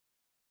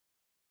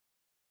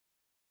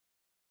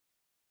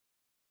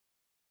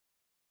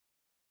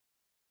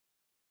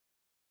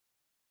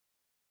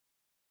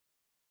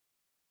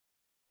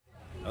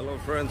Hello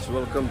friends,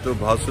 welcome to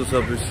Bhasu's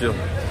Official.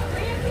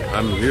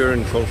 I'm here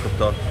in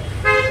Kolkata,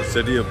 the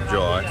city of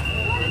joy,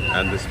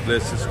 and this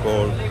place is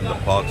called the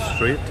Park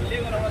Street,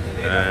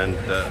 and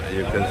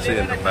you can see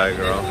in the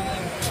background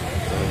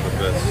some of the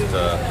best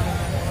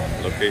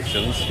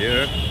locations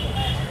here.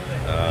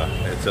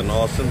 It's an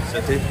awesome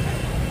city.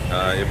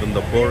 Even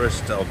the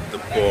poorest of the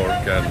poor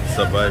can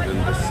survive in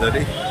this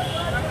city,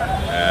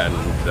 and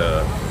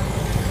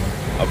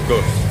of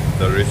course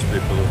the rich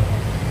people,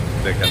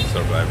 they can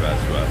survive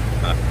as well.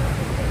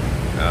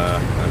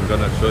 I'm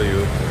gonna show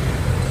you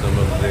some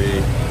of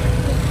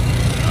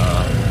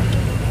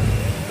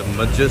the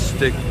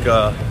majestic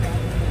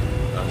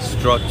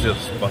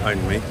structures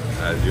behind me,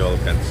 as you all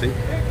can see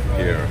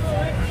here.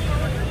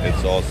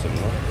 It's awesome,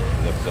 no?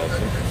 Looks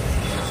awesome.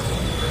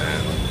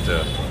 And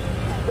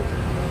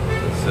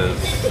this is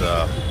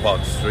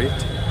Park Street.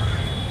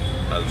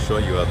 I'll show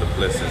you other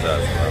places as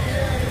well.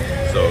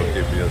 So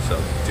keep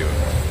yourself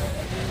tuned.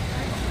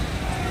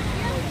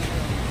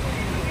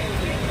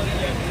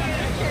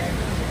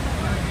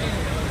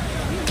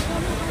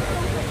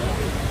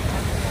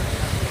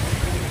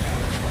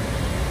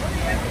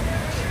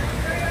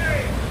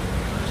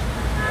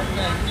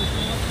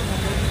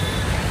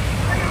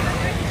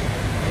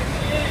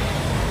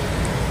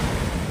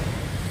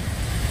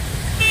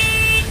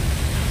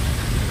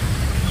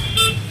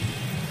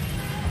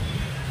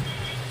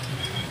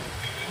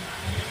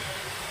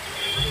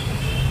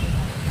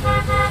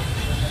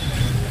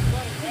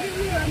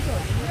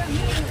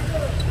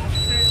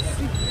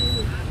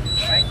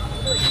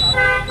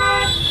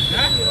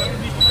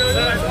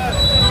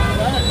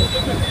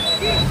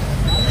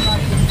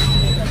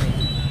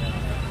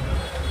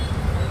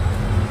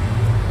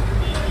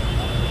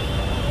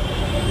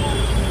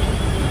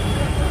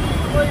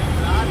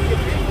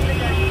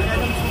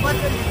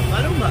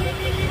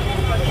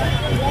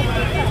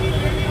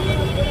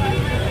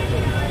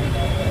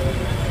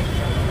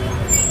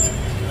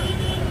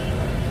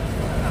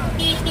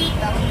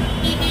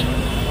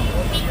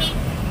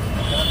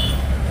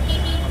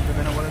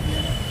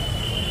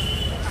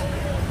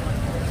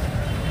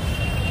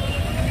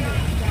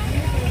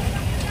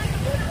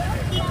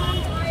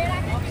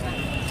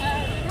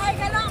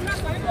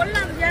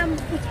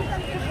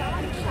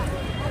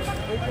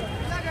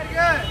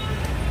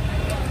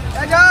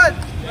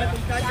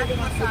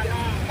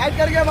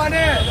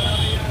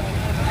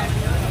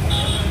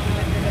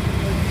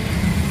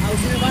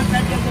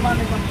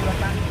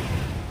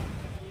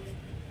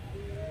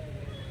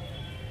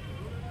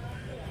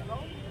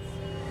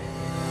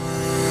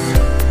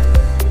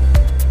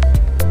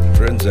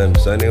 Friends, I'm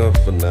signing off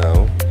for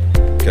now.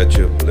 Catch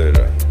you up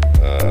later.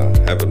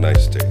 Have a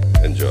nice day.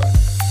 Enjoy.